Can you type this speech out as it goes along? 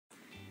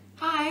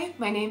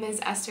My name is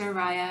Esther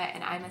Araya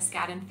and I'm a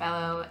Skadden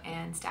Fellow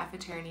and staff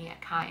attorney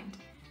at KIND.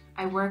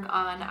 I work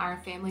on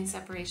our family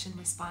separation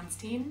response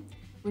team,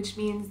 which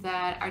means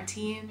that our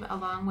team,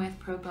 along with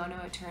pro bono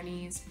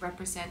attorneys,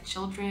 represent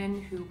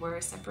children who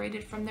were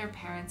separated from their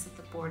parents at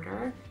the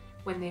border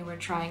when they were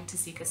trying to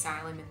seek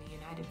asylum in the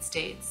United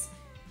States.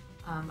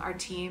 Our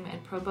team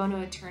and pro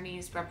bono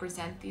attorneys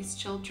represent these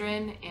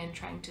children in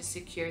trying to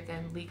secure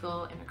them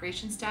legal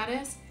immigration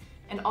status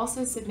and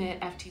also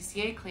submit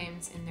FTCA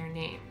claims in their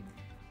name.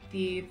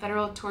 The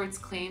Federal Tort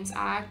Claims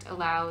Act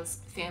allows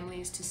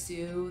families to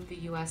sue the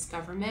U.S.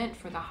 government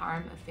for the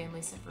harm of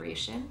family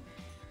separation,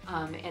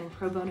 and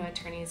pro bono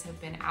attorneys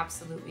have been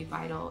absolutely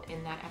vital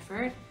in that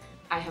effort.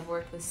 I have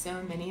worked with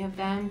so many of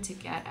them to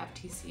get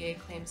FTCA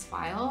claims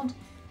filed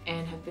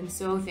and have been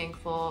so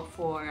thankful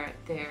for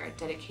their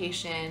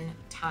dedication,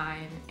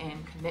 time,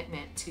 and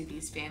commitment to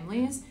these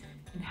families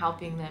and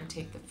helping them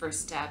take the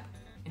first step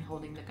in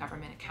holding the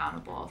government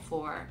accountable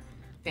for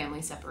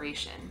family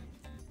separation.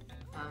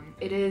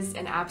 It is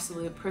an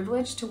absolute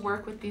privilege to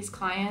work with these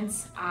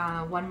clients.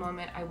 One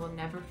moment I will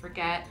never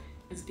forget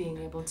is being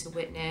able to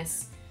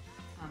witness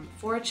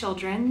 4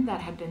 children that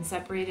had been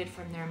separated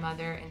from their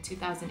mother in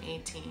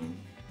 2018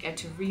 get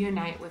to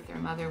reunite with their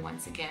mother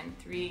once again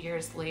 3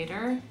 years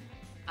later,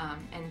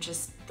 and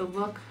just the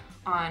look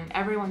on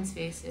everyone's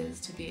faces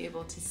to be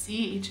able to see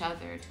each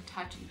other, to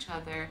touch each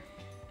other,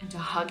 and to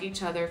hug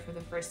each other for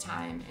the first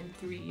time in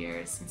 3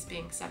 years since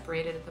being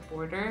separated at the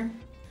border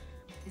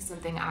is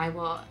something I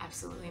will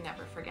absolutely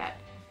never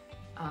forget.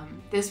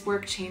 This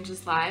work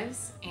changes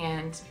lives,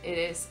 and it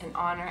is an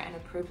honor and a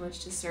privilege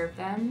to serve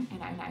them,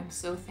 and I'm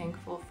so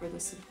thankful for the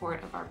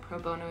support of our pro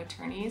bono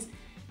attorneys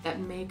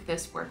that make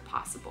this work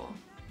possible.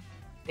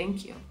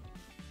 Thank you.